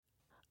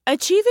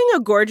Achieving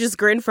a gorgeous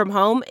grin from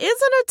home isn't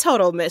a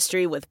total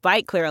mystery with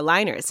Bite Clear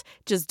aligners.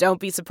 Just don't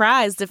be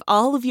surprised if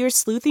all of your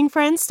sleuthing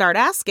friends start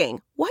asking,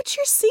 "What's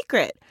your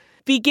secret?"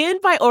 Begin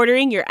by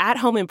ordering your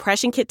at-home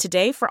impression kit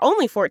today for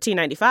only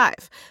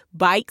 $14.95.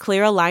 Bite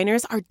Clear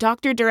aligners are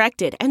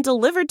doctor-directed and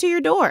delivered to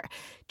your door.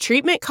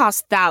 Treatment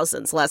costs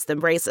thousands less than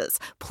braces.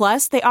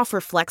 Plus, they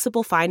offer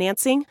flexible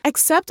financing,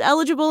 accept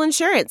eligible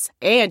insurance,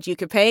 and you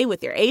can pay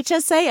with your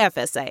HSA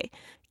FSA.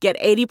 Get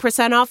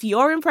 80% off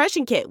your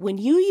impression kit when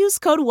you use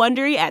code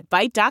WONDERY at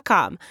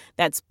Byte.com.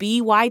 That's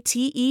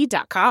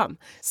BYTE.com.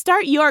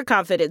 Start your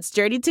confidence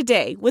journey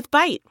today with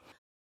Byte.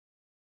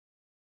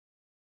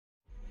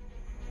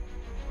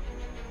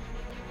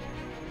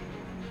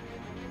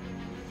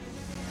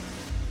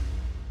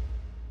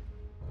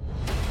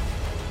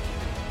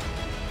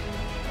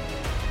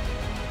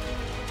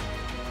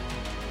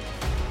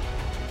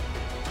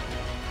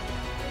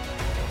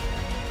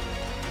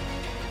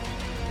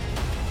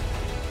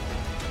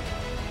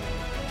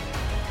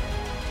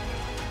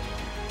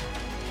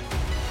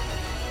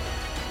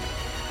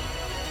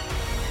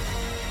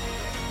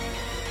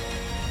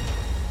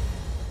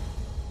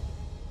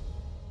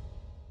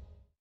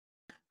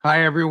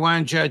 Hi,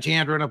 everyone. Judge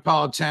Andrew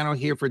Napolitano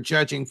here for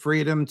Judging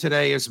Freedom.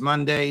 Today is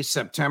Monday,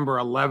 September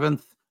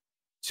 11th,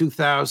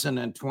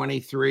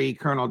 2023.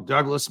 Colonel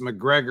Douglas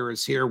Macgregor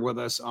is here with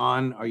us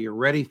on, are you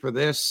ready for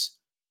this?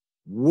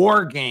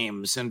 War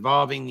games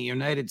involving the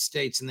United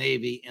States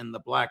Navy in the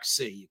Black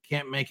Sea. You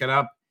can't make it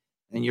up,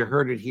 and you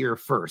heard it here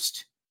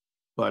first.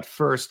 But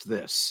first,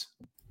 this.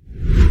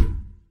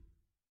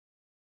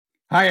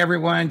 Hi,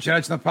 everyone.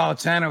 Judge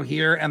Napolitano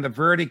here, and the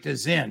verdict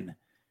is in.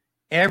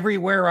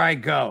 Everywhere I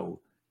go,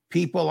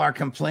 people are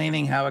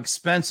complaining how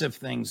expensive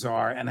things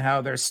are and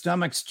how their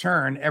stomachs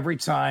turn every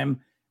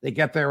time they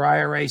get their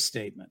IRA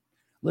statement.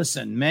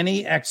 Listen,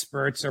 many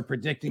experts are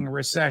predicting a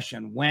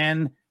recession.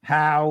 When,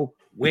 how,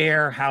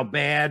 where, how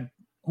bad,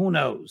 who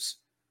knows?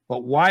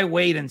 But why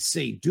wait and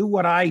see? Do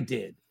what I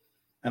did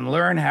and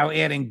learn how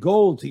adding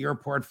gold to your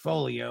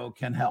portfolio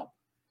can help.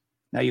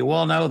 Now, you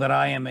all know that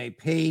I am a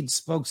paid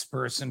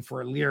spokesperson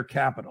for Lear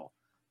Capital,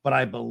 but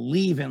I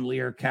believe in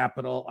Lear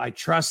Capital. I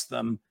trust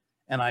them,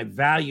 and I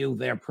value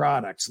their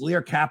products.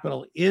 Lear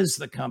Capital is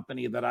the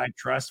company that I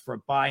trust for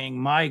buying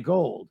my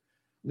gold.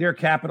 Lear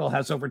Capital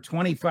has over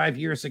 25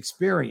 years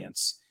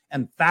experience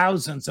and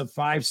thousands of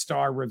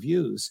five-star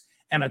reviews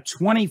and a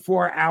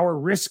 24-hour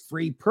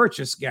risk-free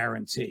purchase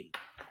guarantee.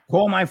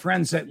 Call my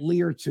friends at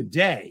Lear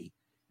today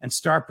and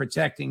start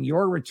protecting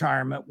your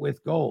retirement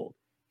with gold.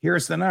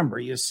 Here's the number.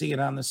 You see it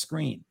on the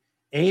screen.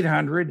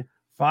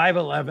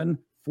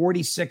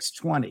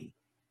 800-511-4620.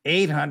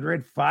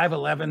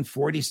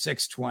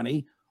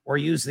 800-511-4620, or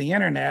use the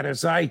internet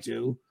as I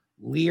do,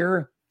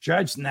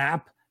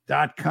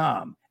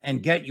 LearJudgeNap.com,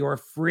 and get your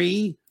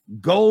free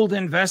gold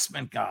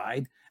investment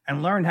guide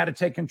and learn how to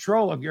take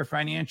control of your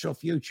financial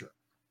future.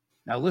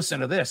 Now listen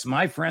to this.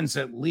 My friends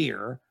at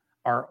Lear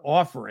are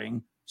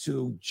offering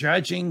to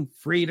Judging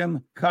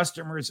Freedom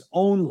customers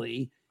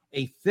only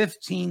a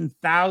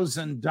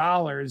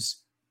 $15,000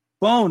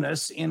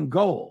 bonus in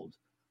gold.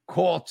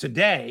 Call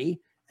today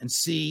and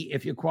see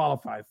if you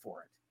qualify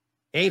for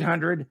it.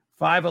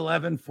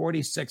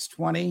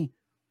 800-511-4620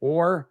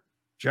 or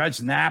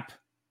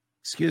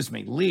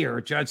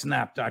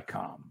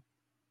LearJudgeNap.com.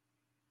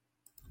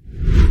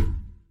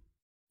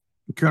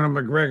 Colonel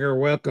Macgregor,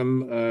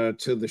 welcome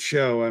to the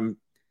show. I'm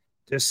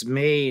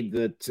dismayed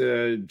that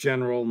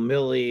General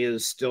Milley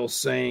is still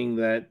saying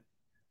that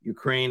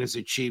Ukraine has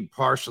achieved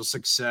partial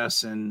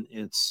success in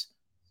its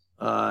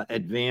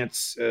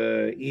advance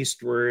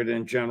eastward,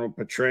 and General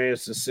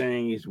Petraeus is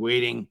saying he's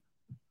waiting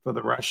for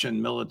the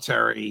Russian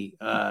military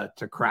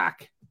to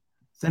crack.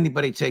 Does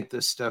anybody take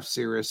this stuff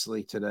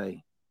seriously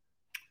today?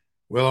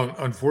 Well,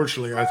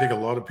 unfortunately, I think a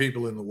lot of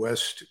people in the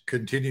West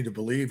continue to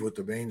believe what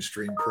the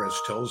mainstream press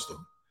tells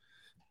them.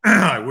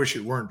 I wish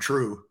it weren't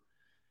true.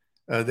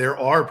 There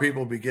are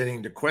people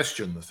beginning to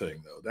question the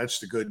thing, though. That's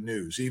the good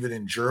news. Even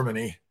in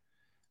Germany,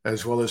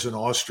 as well as in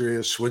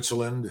Austria,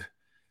 Switzerland,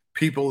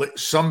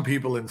 some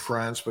people in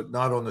France, but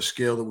not on the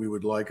scale that we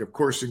would like. Of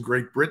course, in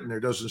Great Britain, there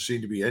doesn't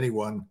seem to be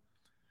anyone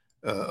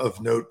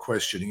of note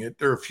questioning it.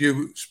 There are a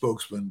few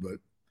spokesmen, but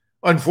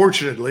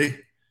unfortunately,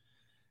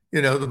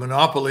 the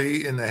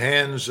monopoly in the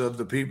hands of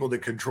the people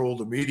that control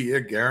the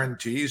media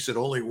guarantees that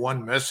only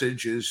one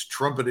message is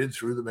trumpeted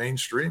through the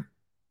mainstream.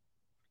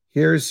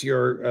 Here's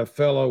your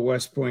fellow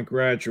West Point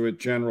graduate,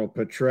 General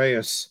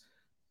Petraeus,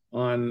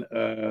 on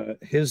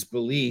his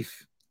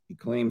belief, he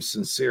claims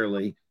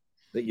sincerely,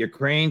 that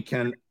Ukraine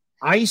can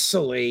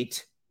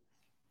isolate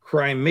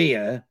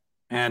Crimea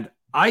and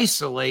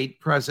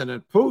isolate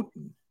President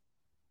Putin.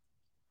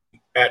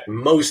 At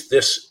most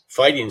this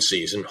fighting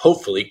season,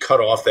 hopefully cut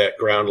off that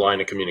ground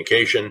line of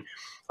communication.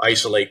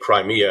 isolate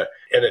Crimea,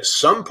 and at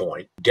some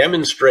point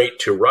demonstrate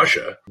to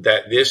Russia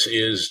that this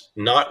is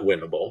not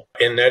winnable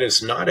and that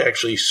it's not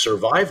actually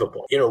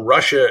survivable.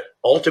 Russia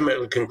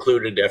ultimately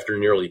concluded after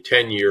nearly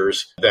 10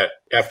 years that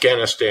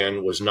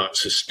Afghanistan was not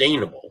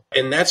sustainable.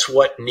 And that's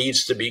what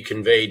needs to be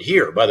conveyed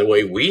here. By the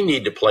way, we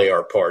need to play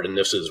our part in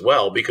this as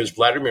well, because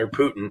Vladimir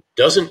Putin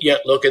doesn't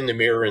yet look in the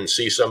mirror and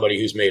see somebody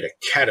who's made a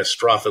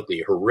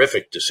catastrophically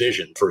horrific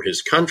decision for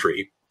his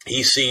country.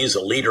 He sees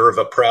a leader of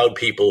a proud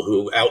people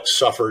who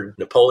outsuffered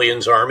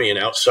Napoleon's army and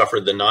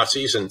outsuffered the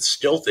Nazis, and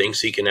still thinks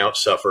he can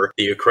outsuffer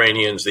the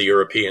Ukrainians, the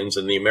Europeans,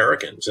 and the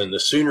Americans. And the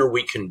sooner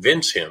we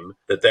convince him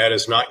that that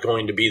is not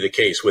going to be the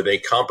case with a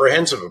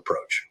comprehensive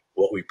approach,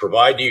 what we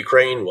provide to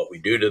Ukraine, what we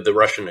do to the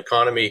Russian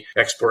economy,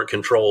 export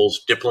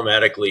controls,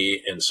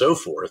 diplomatically, and so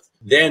forth,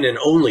 then and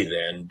only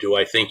then do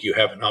I think you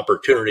have an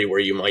opportunity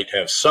where you might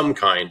have some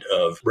kind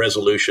of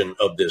resolution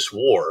of this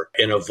war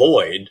and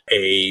avoid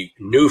a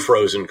new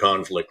frozen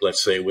conflict,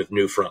 let's say, with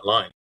new front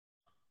lines.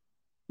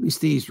 At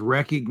least he's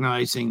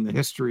recognizing the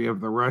history of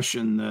the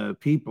Russian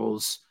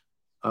peoples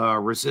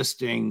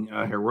resisting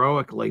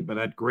heroically, but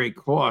at great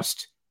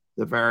cost,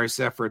 the various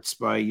efforts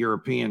by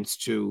Europeans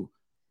to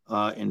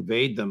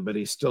invade them. But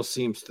he still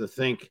seems to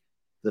think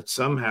that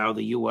somehow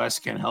the U.S.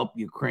 can help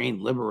Ukraine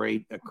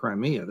liberate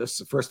Crimea. This is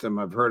the first time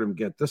I've heard him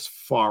get this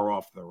far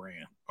off the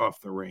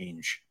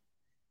range.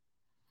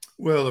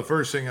 Well, the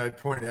first thing I'd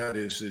point out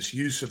is this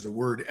use of the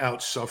word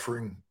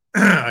outsuffering,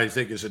 I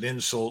think, is an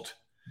insult.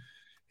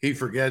 He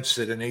forgets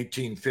that in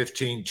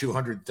 1815,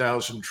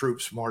 200,000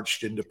 troops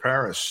marched into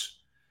Paris,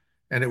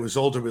 and it was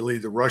ultimately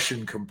the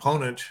Russian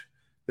component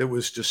that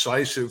was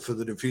decisive for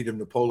the defeat of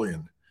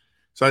Napoleon.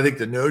 So I think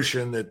the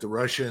notion that the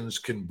Russians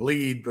can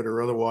bleed but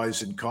are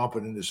otherwise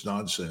incompetent is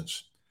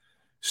nonsense.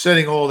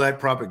 Setting all that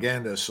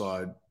propaganda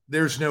aside,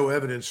 there's no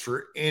evidence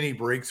for any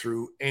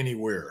breakthrough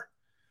anywhere.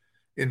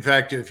 In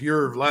fact, if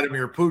you're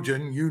Vladimir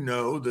Putin, you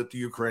know that the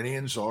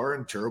Ukrainians are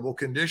in terrible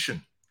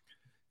condition.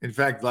 In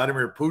fact,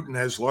 Vladimir Putin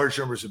has large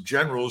numbers of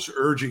generals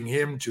urging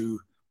him to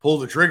pull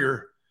the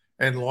trigger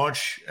and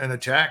launch an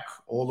attack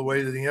all the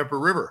way to the Dnieper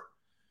River.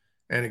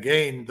 And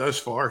again, thus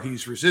far,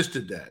 he's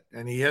resisted that.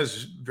 And he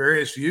has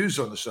various views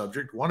on the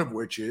subject, one of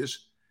which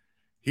is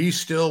he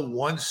still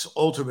wants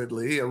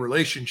ultimately a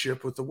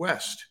relationship with the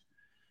West.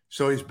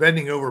 So he's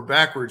bending over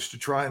backwards to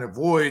try and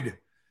avoid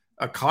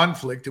a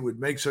conflict that would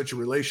make such a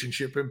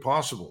relationship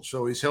impossible.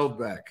 So he's held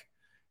back.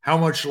 How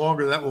much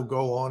longer that will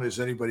go on is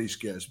anybody's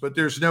guess. But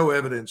there's no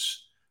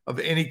evidence of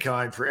any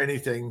kind for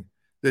anything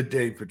that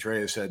Dave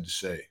Petraeus had to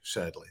say,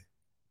 sadly.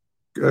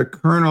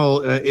 Colonel,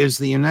 is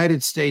the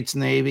United States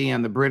Navy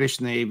and the British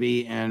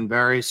Navy and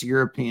various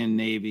European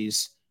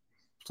navies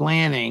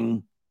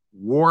planning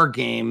war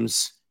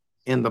games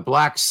in the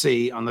Black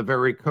Sea on the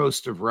very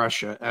coast of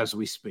Russia as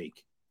we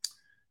speak?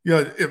 Yeah,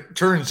 it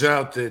turns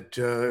out that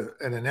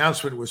an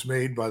announcement was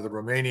made by the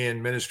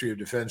Romanian Ministry of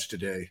Defense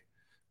today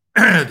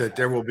that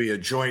there will be a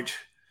joint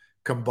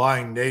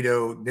combined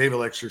NATO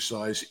naval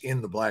exercise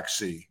in the Black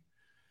Sea.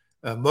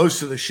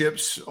 Most of the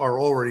ships are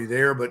already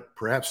there, but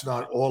perhaps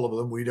not all of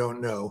them. We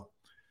don't know.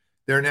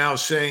 They're now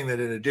saying that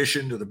in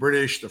addition to the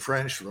British, the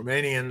French,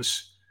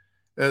 Romanians,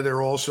 there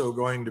are also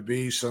going to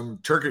be some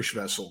Turkish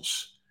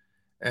vessels,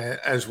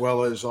 as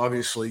well as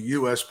obviously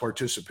U.S.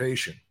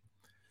 participation.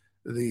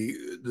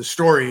 The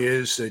story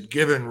is that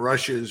given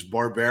Russia's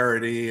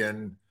barbarity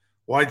and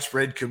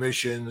widespread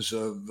commissions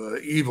of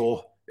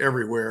evil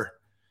everywhere,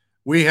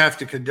 we have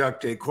to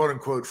conduct a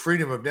quote-unquote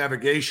freedom of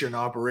navigation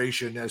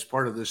operation as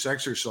part of this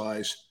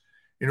exercise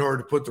in order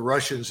to put the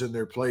Russians in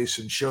their place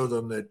and show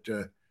them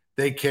that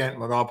they can't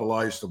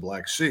monopolize the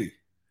Black Sea.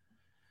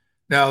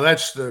 Now,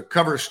 that's the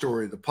cover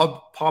story, the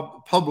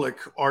public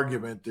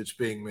argument that's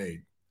being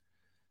made.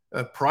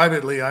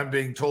 Privately, I'm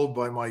being told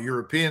by my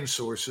European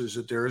sources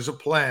that there is a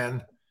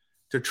plan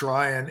to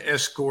try and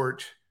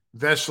escort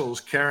vessels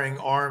carrying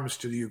arms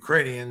to the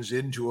Ukrainians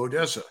into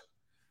Odessa.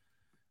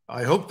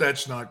 I hope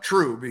that's not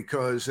true,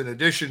 because in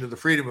addition to the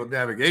freedom of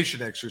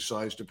navigation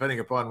exercise, depending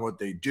upon what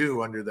they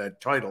do under that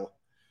title,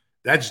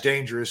 that's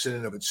dangerous in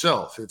and of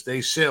itself. If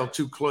they sail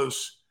too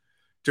close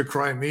to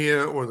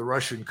Crimea or the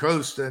Russian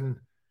coast,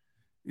 then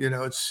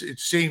it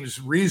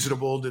seems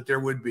reasonable that there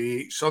would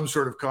be some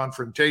sort of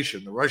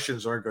confrontation. The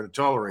Russians aren't going to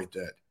tolerate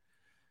that.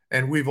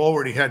 And we've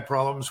already had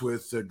problems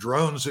with the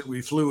drones that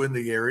we flew in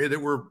the area that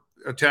were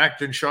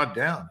attacked and shot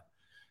down.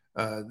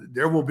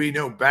 There will be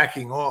no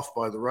backing off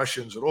by the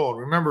Russians at all.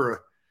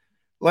 Remember,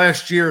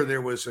 last year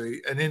there was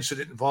an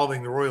incident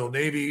involving the Royal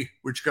Navy,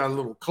 which got a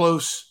little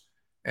close,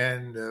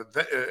 and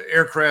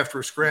aircraft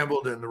were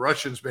scrambled, and the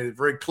Russians made it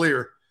very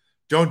clear,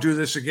 don't do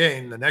this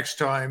again. The next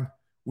time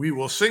we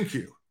will sink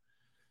you.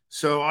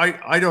 So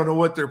I don't know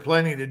what they're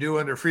planning to do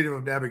under freedom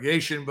of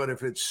navigation, but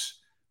if it's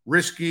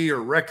risky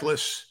or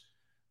reckless,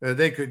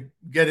 they could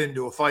get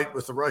into a fight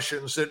with the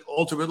Russians that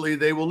ultimately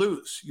they will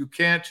lose. You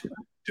can't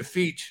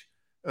defeat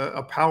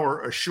a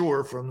power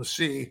ashore from the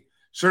sea,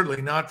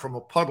 certainly not from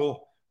a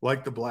puddle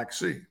like the Black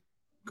Sea.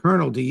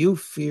 Colonel, do you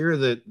fear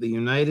that the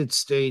United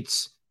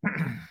States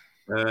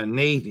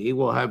Navy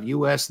will have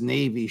U.S.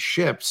 Navy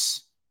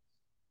ships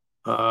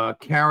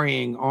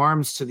carrying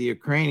arms to the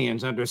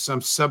Ukrainians under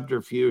some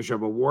subterfuge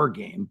of a war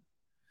game.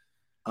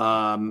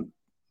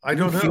 I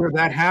don't know. Fear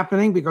that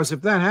happening, because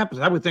if that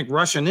happens, I would think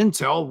Russian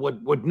intel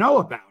would know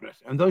about it,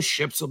 and those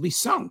ships will be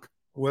sunk.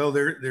 Well,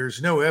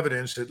 there's no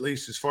evidence, at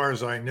least as far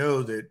as I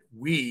know, that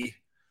we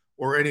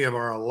or any of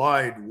our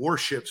allied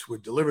warships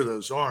would deliver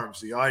those arms.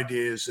 The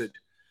idea is that,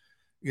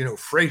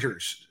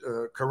 freighters,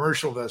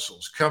 commercial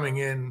vessels coming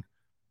in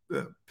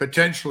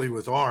potentially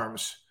with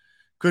arms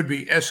could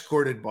be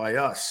escorted by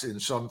us in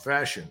some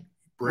fashion,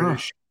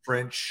 British,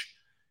 French,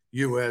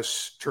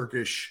 U.S.,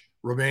 Turkish,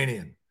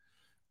 Romanian.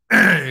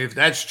 If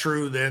that's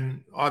true,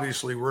 then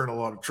obviously we're in a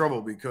lot of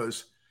trouble,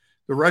 because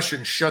the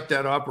Russians shut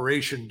that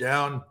operation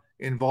down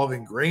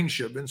involving grain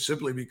shipments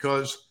simply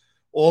because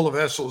all the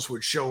vessels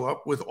would show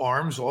up with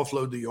arms,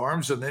 offload the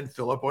arms, and then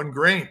fill up on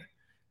grain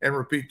and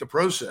repeat the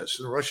process.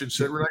 And the Russians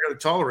said, we're not going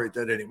to tolerate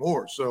that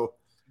anymore. So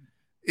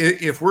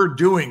if we're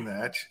doing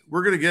that,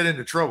 we're going to get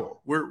into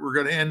trouble. We're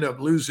going to end up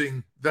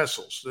losing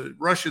vessels. The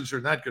Russians are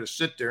not going to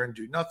sit there and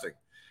do nothing.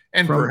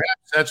 And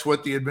perhaps that's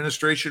what the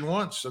administration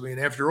wants. I mean,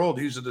 after all,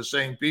 these are the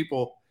same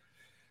people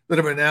that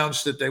have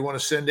announced that they want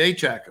to send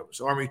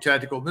ATACMS, Army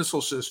Tactical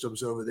Missile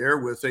Systems, over there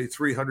with a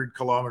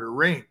 300-kilometer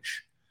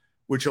range,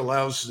 which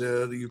allows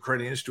the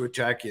Ukrainians to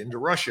attack into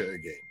Russia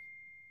again.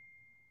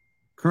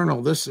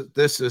 Colonel, this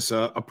is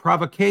a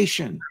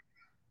provocation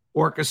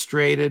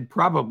orchestrated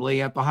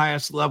probably at the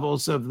highest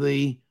levels of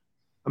the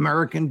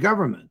American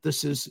government.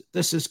 This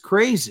is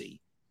crazy.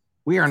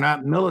 We are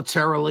not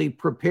militarily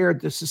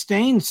prepared to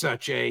sustain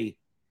such a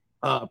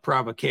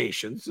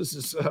provocation. This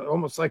is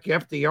almost like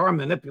FDR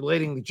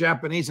manipulating the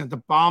Japanese into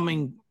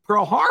bombing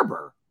Pearl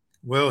Harbor.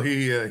 Well,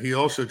 he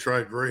also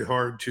tried very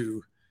hard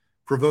to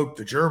provoke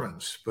the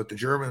Germans, but the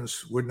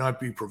Germans would not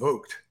be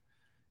provoked.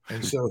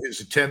 And so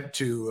his attempt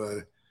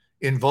to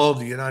involve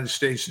the United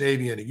States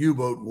Navy in a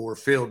U-boat war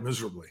failed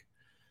miserably.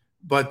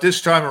 But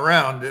this time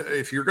around,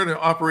 if you're going to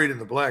operate in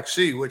the Black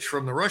Sea, which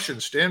from the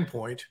Russian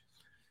standpoint,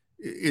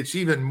 it's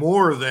even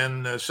more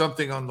than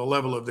something on the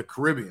level of the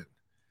Caribbean,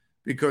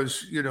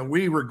 because,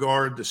 we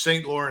regard the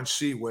St. Lawrence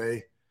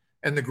Seaway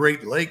and the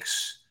Great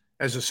Lakes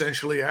as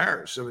essentially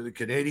ours. So the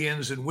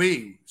Canadians and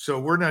we. So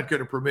we're not going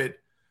to permit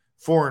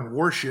foreign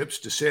warships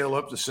to sail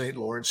up the St.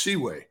 Lawrence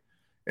Seaway.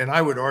 And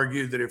I would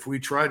argue that if we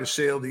try to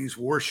sail these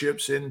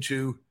warships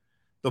into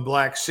the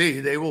Black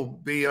Sea, they will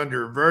be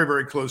under very,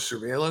 very close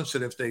surveillance.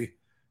 And if they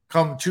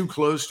come too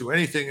close to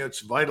anything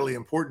that's vitally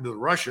important to the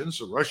Russians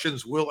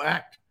will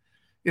act.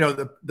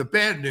 The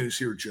bad news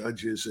here,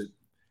 Judge, is that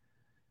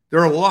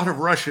there are a lot of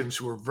Russians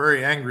who are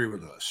very angry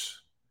with us.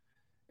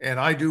 And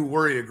I do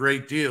worry a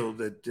great deal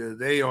that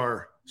they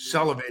are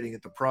salivating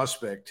at the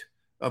prospect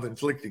of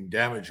inflicting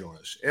damage on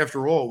us.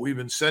 After all, we've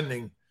been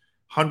sending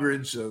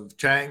hundreds of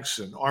tanks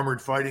and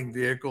armored fighting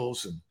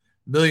vehicles and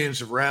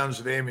millions of rounds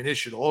of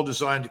ammunition, all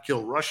designed to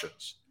kill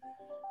Russians.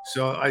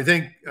 So I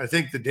think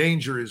the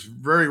danger is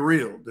very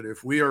real, that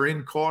if we are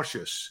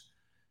incautious,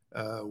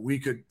 we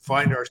could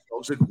find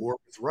ourselves at war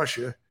with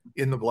Russia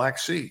in the Black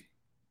Sea.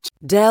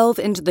 Delve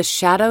into the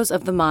shadows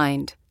of the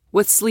mind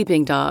with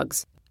Sleeping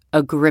Dogs,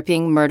 a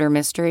gripping murder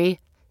mystery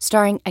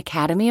starring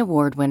Academy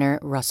Award winner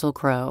Russell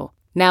Crowe.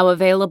 Now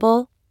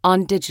available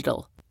on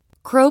digital.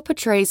 Crowe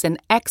portrays an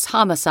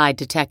ex-homicide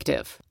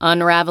detective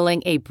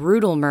unraveling a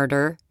brutal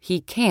murder he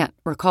can't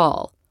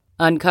recall.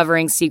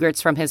 Uncovering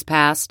secrets from his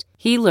past,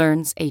 he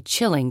learns a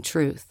chilling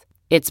truth.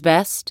 It's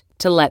best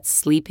to let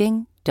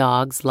sleeping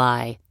dogs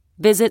lie.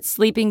 Visit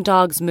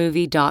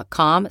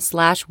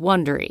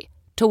sleepingdogsmovie.com/Wondery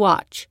to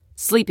watch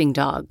Sleeping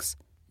Dogs,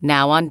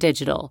 now on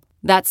digital.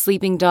 That's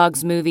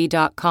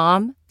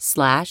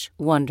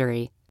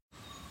sleepingdogsmovie.com/Wondery.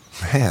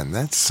 Man,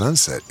 that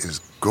sunset is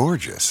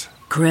gorgeous.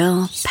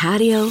 Grill,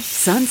 patio,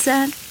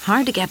 sunset.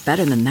 Hard to get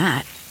better than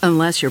that.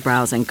 Unless you're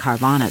browsing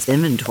Carvana's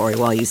inventory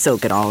while you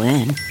soak it all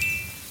in.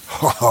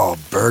 Oh,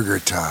 burger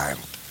time.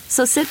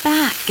 So sit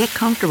back, get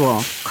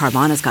comfortable.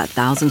 Carvana's got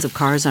thousands of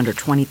cars under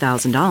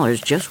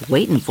 $20,000 just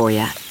waiting for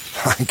you.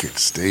 I could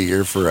stay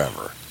here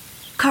forever.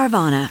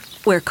 Carvana,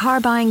 where car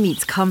buying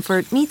meets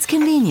comfort meets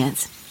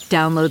convenience.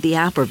 Download the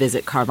app or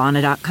visit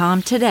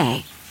Carvana.com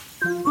today.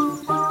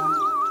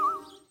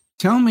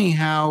 Tell me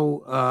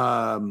how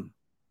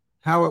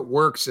it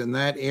works in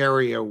that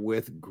area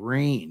with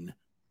grain.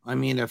 I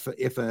mean, if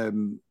as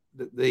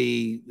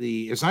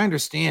I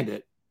understand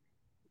it,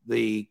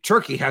 the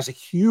Turkey has a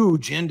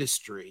huge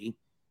industry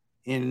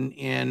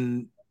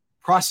in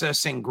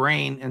processing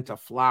grain into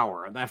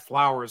flour, and that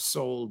flour is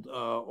sold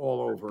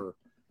all over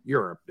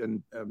Europe.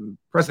 And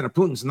President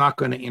Putin's not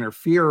going to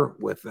interfere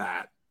with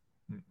that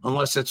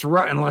unless it's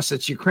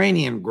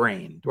Ukrainian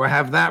grain. Do I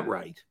have that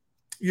right?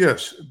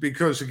 Yes,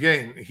 because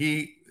again,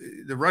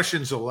 the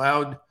Russians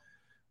allowed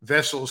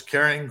vessels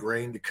carrying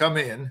grain to come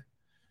in,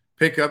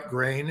 pick up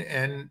grain,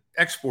 and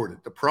export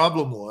it. The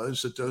problem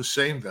was that those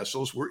same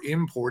vessels were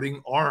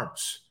importing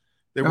arms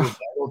that were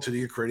vital to the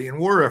Ukrainian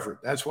war effort.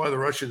 That's why the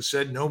Russians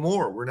said, no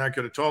more. We're not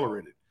going to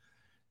tolerate it.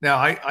 Now,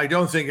 I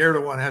don't think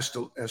Erdogan has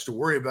to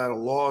worry about a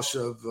loss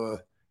of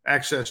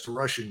access to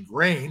Russian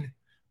grain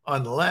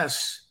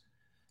unless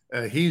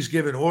he's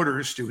given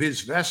orders to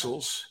his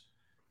vessels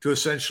to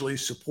essentially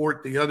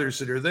support the others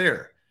that are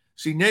there.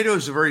 See, NATO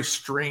is a very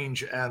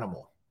strange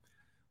animal.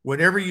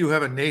 Whenever you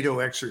have a NATO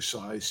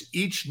exercise,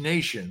 each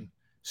nation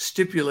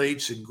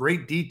stipulates in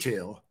great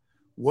detail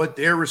what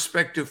their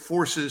respective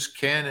forces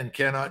can and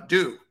cannot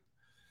do.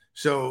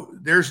 So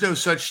there's no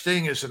such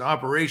thing as an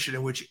operation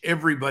in which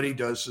everybody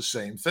does the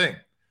same thing.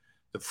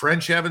 The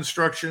French have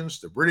instructions,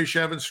 the British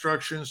have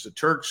instructions, the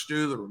Turks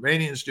do, the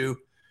Romanians do.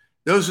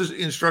 Those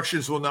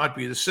instructions will not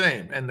be the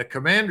same. And the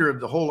commander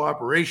of the whole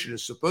operation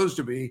is supposed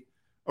to be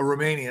a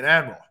Romanian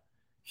admiral.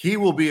 He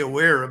will be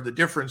aware of the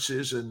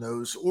differences in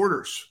those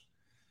orders.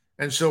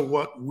 And so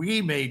what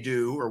we may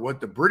do, or what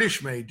the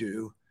British may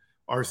do,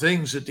 are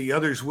things that the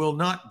others will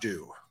not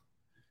do.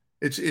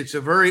 It's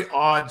a very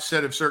odd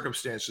set of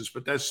circumstances,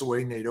 but that's the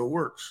way NATO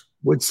works.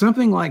 Would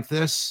something like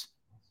this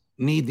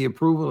need the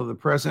approval of the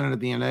President of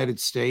the United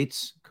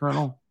States,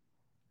 Colonel?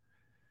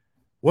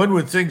 One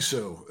would think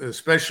so,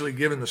 especially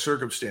given the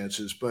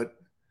circumstances, but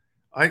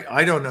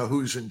I don't know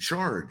who's in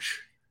charge.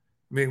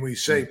 I mean, we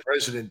say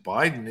President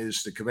Biden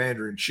is the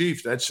commander in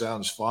chief. That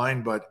sounds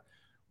fine, but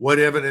what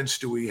evidence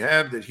do we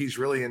have that he's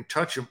really in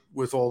touch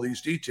with all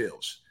these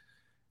details?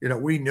 You know,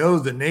 we know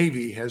the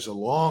Navy has a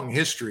long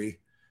history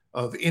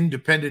of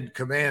independent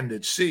command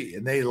at sea,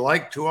 and they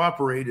like to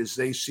operate as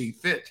they see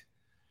fit.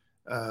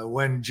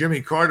 When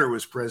Jimmy Carter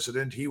was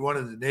president, he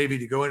wanted the Navy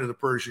to go into the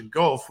Persian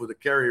Gulf with a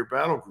carrier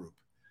battle group.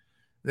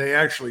 They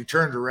actually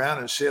turned around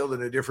and sailed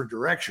in a different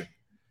direction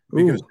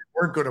because they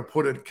weren't going to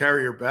put a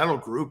carrier battle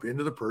group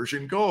into the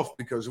Persian Gulf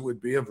because it would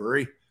be a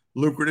very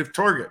lucrative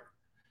target.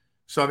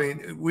 So, I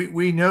mean,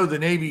 we know the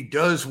Navy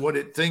does what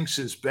it thinks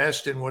is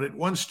best and what it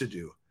wants to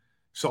do.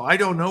 So I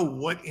don't know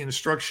what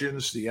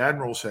instructions the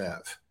admirals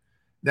have.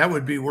 That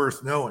would be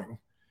worth knowing.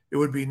 It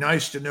would be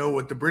nice to know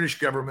what the British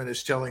government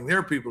is telling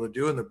their people to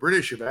do. And the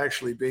British have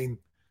actually been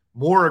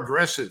more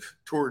aggressive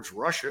towards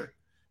Russia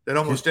than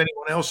almost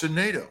anyone else in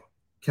NATO.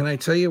 Can I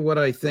tell you what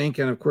I think?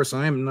 And of course,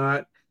 I am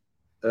not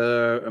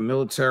a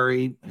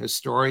military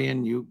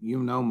historian. You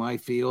know my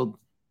field.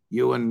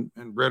 You and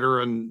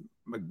Ritter and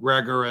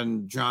Macgregor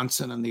and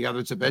Johnson and the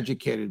others have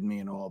educated me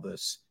in all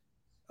this.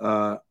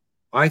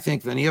 I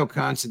think the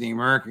neocons of the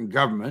American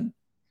government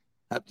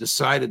have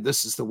decided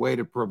this is the way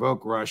to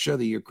provoke Russia.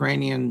 The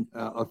Ukrainian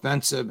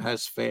offensive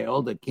has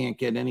failed. It can't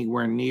get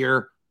anywhere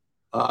near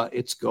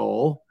its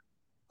goal.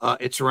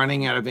 It's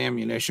running out of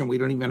ammunition. We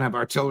don't even have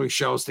artillery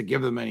shells to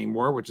give them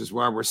anymore, which is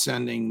why we're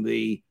sending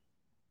the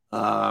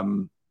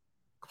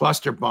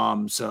cluster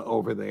bombs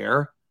over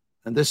there.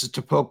 And this is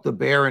to poke the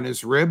bear in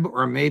his rib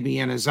or maybe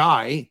in his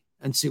eye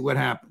and see what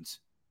happens.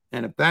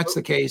 And if that's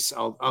the case,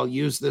 I'll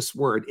use this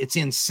word. It's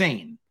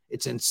insane.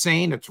 It's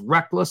insane. It's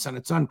reckless, and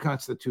it's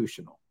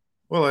unconstitutional.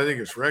 Well, I think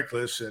it's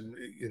reckless, and,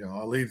 you know,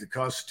 I'll leave the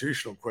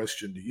constitutional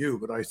question to you,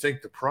 but I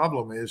think the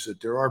problem is that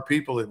there are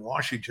people in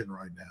Washington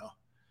right now,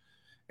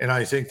 and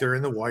I think they're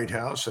in the White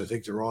House. I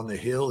think they're on the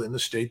Hill, in the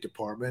State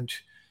Department,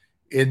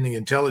 in the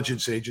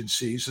intelligence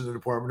agencies, in the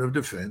Department of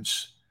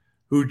Defense,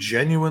 who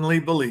genuinely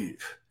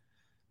believe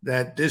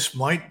that this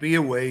might be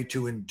a way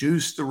to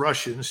induce the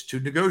Russians to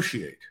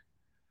negotiate.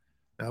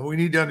 Now, we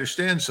need to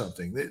understand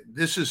something.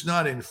 This is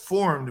not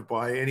informed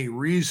by any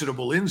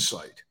reasonable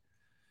insight.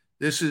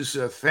 This is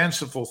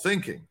fanciful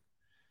thinking.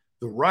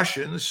 The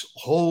Russians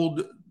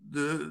hold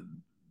the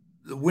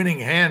winning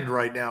hand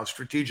right now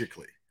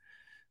strategically.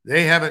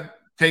 They haven't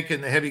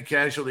taken the heavy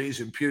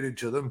casualties imputed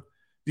to them.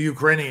 The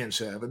Ukrainians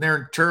have, and they're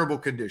in terrible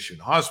condition.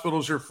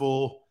 Hospitals are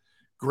full.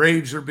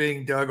 Graves are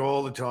being dug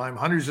all the time.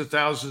 Hundreds of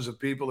thousands of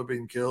people have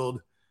been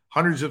killed.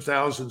 Hundreds of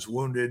thousands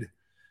wounded.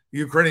 The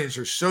Ukrainians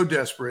are so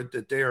desperate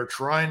that they are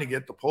trying to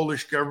get the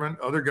Polish government,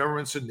 other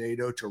governments in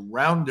NATO, to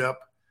round up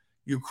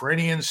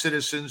Ukrainian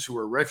citizens who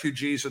are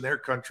refugees in their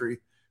country,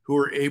 who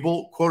are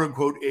able, quote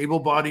unquote,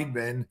 able-bodied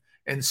men,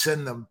 and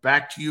send them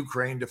back to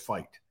Ukraine to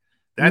fight.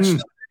 That's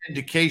not an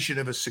indication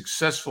of a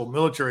successful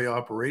military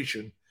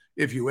operation,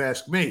 if you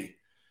ask me.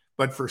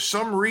 But for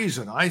some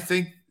reason, I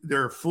think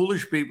there are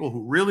foolish people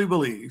who really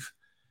believe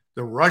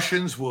the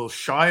Russians will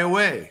shy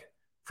away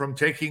from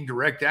taking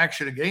direct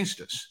action against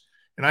us.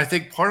 And I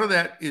think part of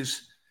that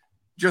is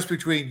just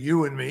between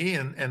you and me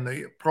and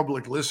the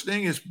public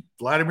listening is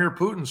Vladimir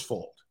Putin's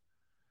fault.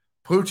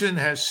 Putin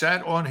has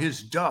sat on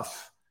his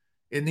duff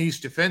in these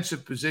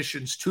defensive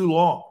positions too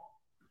long.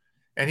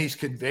 And he's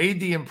conveyed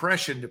the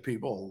impression to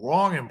people, a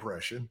wrong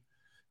impression,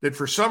 that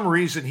for some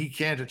reason he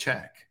can't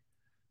attack.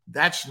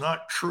 That's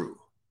not true.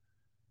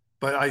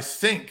 But I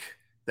think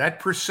that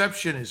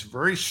perception is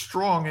very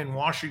strong in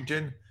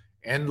Washington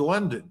and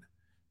London.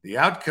 The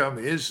outcome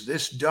is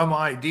this dumb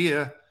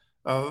idea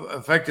of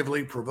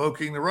effectively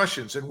provoking the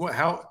Russians. And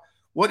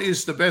what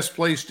is the best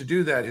place to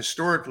do that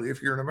historically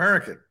if you're an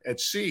American? At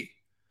sea.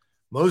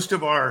 Most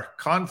of our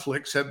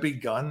conflicts have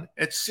begun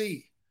at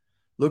sea.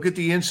 Look at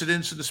the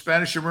incidents of the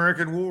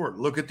Spanish-American War.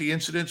 Look at the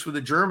incidents with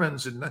the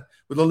Germans and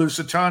with the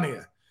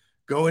Lusitania.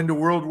 Go into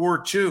World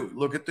War II.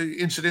 Look at the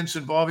incidents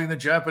involving the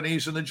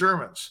Japanese and the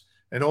Germans.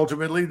 And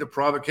ultimately, the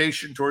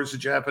provocation towards the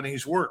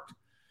Japanese worked.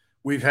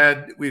 We've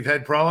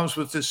had problems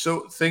with this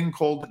thing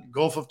called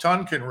Gulf of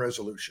Tonkin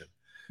resolution.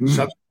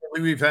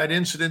 Subsequently, we've had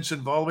incidents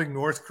involving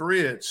North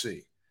Korea at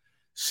sea.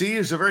 Sea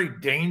is a very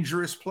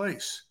dangerous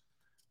place.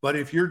 But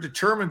if you're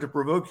determined to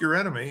provoke your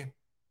enemy,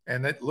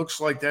 and it looks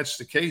like that's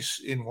the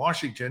case in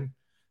Washington,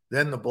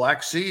 then the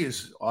Black Sea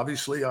is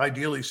obviously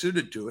ideally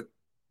suited to it.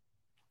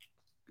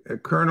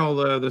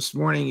 Colonel, this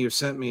morning you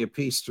sent me a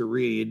piece to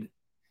read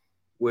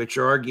which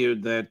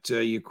argued that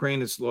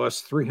Ukraine has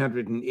lost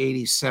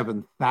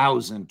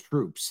 387,000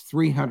 troops.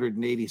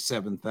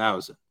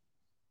 387,000.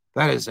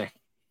 That is a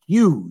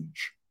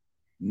huge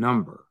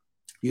number.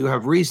 You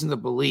have reason to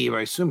believe,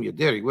 I assume you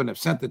did, you wouldn't have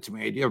sent it to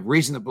me, you have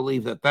reason to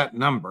believe that that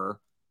number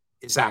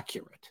is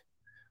accurate.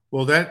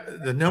 Well,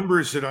 the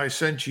numbers that I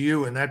sent to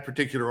you in that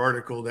particular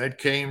article, that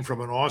came from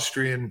an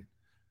Austrian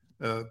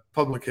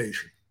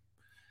publication.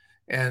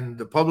 And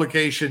the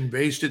publication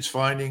based its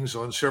findings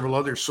on several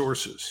other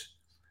sources.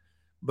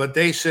 But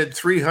they said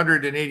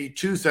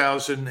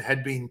 382,000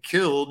 had been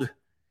killed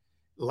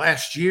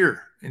last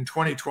year in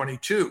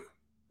 2022.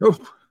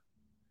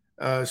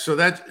 So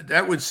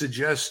that would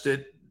suggest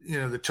that,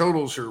 the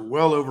totals are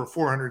well over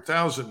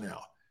 400,000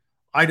 now.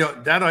 I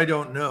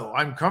don't know.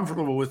 I'm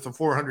comfortable with the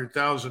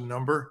 400,000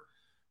 number.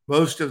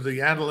 Most of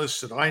the analysts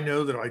that I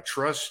know that I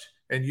trust,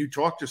 and you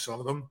talk to some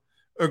of them,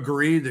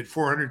 agree that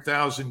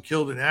 400,000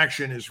 killed in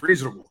action is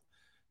reasonable.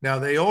 Now,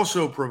 they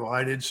also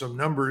provided some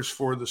numbers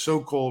for the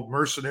so-called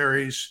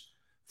mercenaries,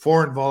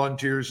 foreign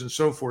volunteers, and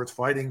so forth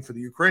fighting for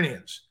the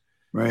Ukrainians.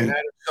 Right. And out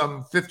of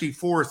some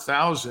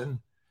 54,000,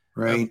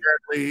 right.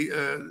 Apparently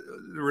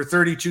there were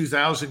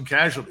 32,000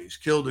 casualties,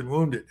 killed and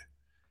wounded.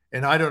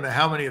 And I don't know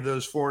how many of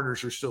those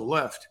foreigners are still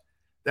left.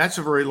 That's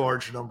a very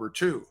large number,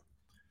 too.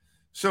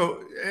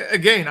 So,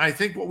 again, I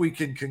think what we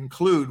can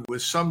conclude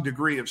with some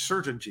degree of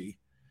certainty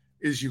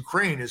is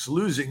Ukraine is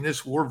losing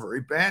this war very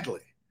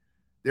badly.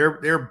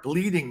 They're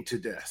bleeding to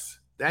death.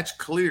 That's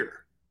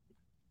clear.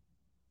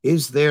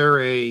 Is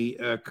there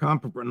a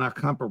comparable, not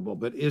comparable,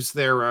 but is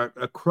there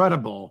a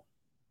credible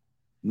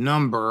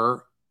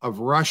number of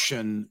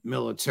Russian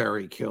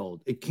military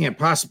killed? It can't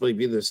possibly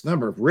be this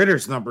number. If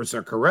Ritter's numbers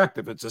are correct,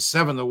 if it's a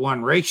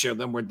 7-to-1 ratio,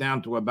 then we're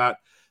down to about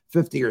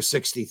 50 or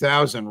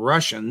 60,000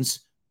 Russians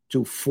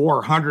to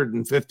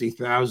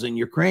 450,000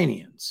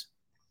 Ukrainians.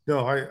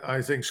 No,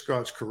 I think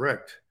Scott's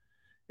correct.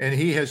 And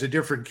he has a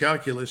different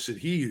calculus that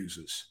he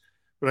uses.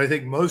 But I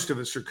think most of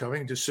us are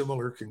coming to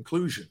similar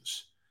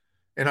conclusions.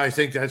 And I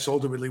think that's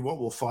ultimately what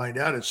we'll find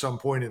out at some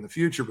point in the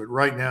future. But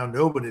right now,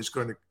 nobody is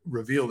going to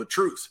reveal the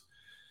truth.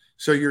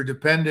 So you're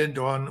dependent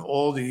on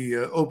all the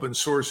open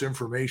source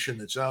information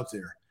that's out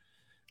there.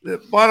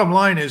 The bottom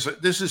line is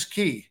this is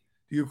key.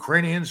 The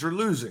Ukrainians are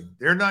losing.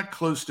 They're not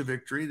close to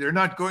victory. They're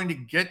not going to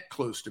get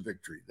close to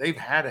victory. They've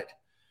had it.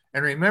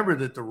 And remember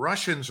that the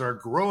Russians are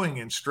growing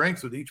in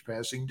strength with each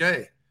passing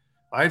day.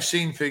 I've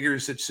seen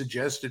figures that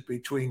suggest that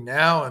between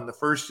now and the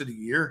first of the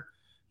year,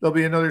 there'll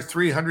be another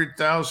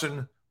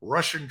 300,000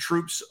 Russian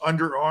troops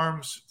under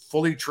arms,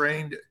 fully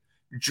trained,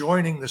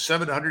 joining the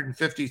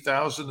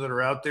 750,000 that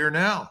are out there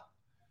now.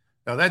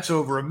 Now, that's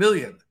over 1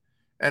 million.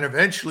 And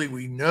eventually,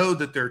 we know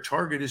that their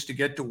target is to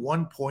get to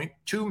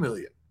 1.2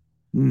 million.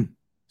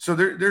 So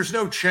there's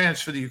no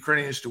chance for the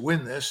Ukrainians to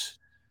win this.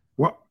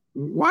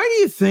 Why do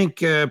you think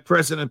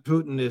President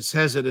Putin is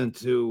hesitant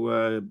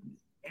to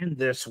end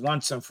this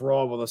once and for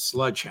all with a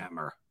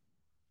sledgehammer?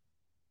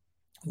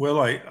 Well,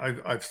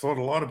 I've thought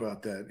a lot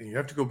about that. And you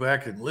have to go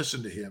back and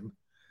listen to him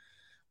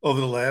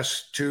over the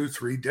last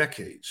 2-3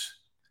 decades.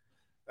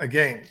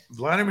 Again,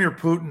 Vladimir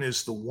Putin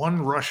is the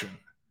one Russian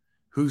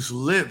who's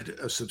lived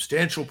a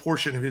substantial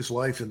portion of his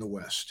life in the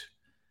West.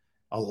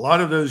 A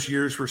lot of those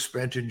years were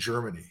spent in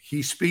Germany.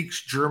 He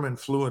speaks German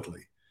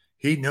fluently.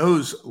 He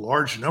knows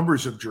large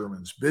numbers of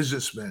Germans,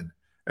 businessmen,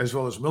 as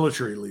well as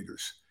military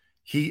leaders.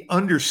 He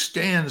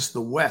understands the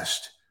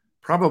West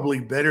probably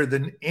better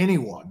than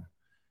anyone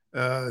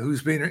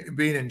who's been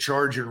in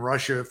charge in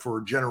Russia for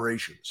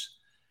generations.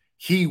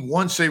 He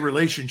wants a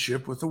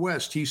relationship with the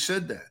West. He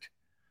said that.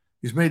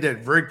 He's made that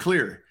very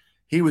clear.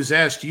 He was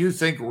asked, do you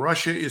think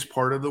Russia is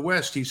part of the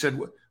West? He said,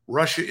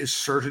 Russia is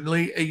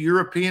certainly a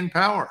European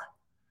power,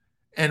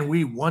 and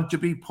we want to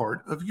be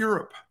part of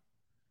Europe.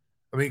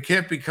 I mean,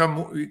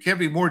 you can't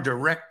be more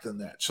direct than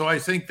that. So I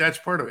think that's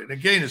part of it. And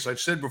again, as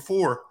I've said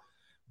before,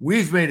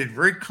 we've made it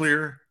very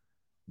clear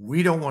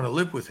we don't want to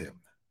live with him.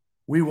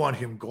 We want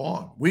him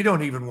gone. We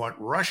don't even want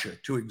Russia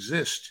to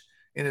exist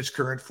in its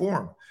current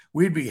form.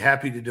 We'd be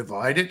happy to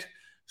divide it,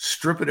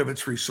 strip it of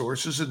its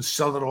resources, and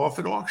sell it off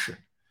at auction.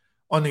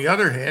 On the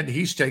other hand,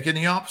 he's taken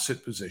the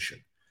opposite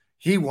position.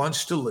 He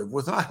wants to live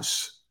with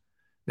us.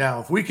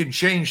 Now, if we can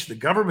change the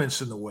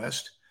governments in the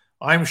West,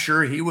 I'm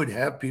sure he would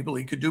have people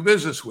he could do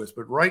business with.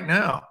 But right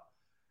now,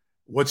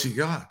 what's he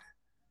got?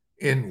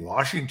 In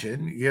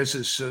Washington, he has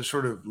this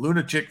sort of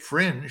lunatic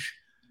fringe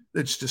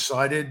that's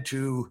decided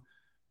to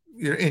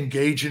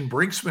engage in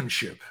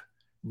brinksmanship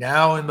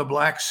now in the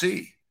Black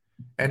Sea.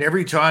 And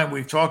every time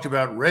we've talked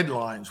about red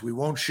lines, we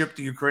won't ship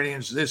the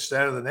Ukrainians this,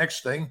 that, or the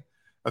next thing.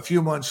 A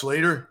few months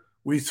later,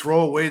 we throw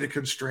away the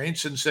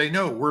constraints and say,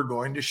 no, we're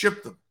going to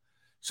ship them.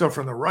 So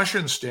from the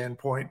Russian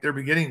standpoint, they're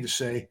beginning to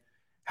say,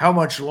 how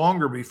much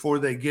longer before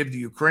they give the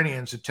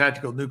Ukrainians a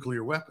tactical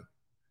nuclear weapon?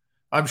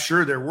 I'm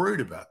sure they're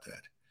worried about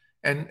that.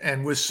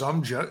 And with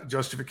some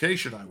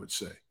justification, I would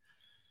say.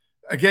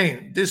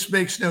 Again, this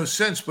makes no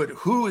sense, but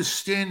who is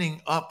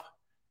standing up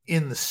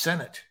in the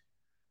Senate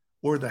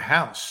or the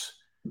House?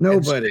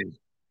 Nobody.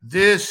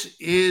 This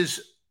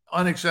is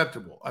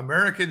unacceptable.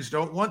 Americans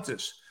don't want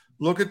this.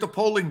 Look at the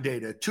polling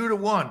data,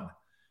 2-1.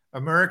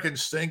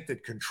 Americans think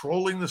that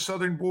controlling the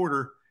southern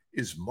border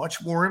is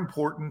much more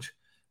important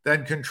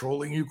than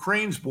controlling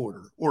Ukraine's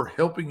border or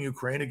helping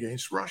Ukraine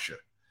against Russia.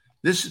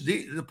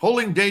 The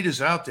polling data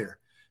is out there.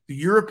 The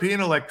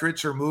European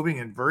electorates are moving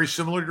in very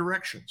similar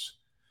directions.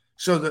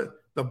 So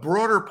the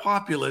broader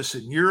populace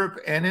in Europe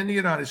and in the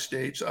United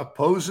States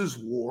opposes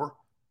war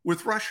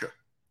with Russia.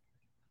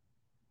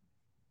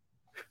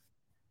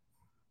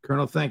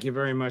 Colonel, thank you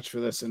very much for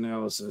this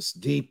analysis.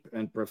 Deep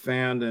and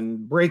profound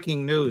and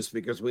breaking news,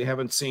 because we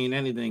haven't seen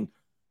anything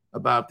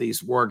about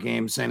these war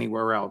games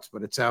anywhere else,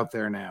 but it's out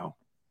there now.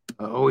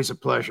 Always a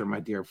pleasure, my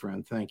dear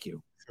friend. Thank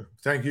you.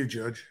 Thank you,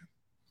 Judge.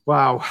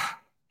 Wow.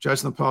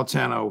 Judge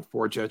Napolitano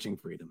for Judging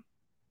Freedom.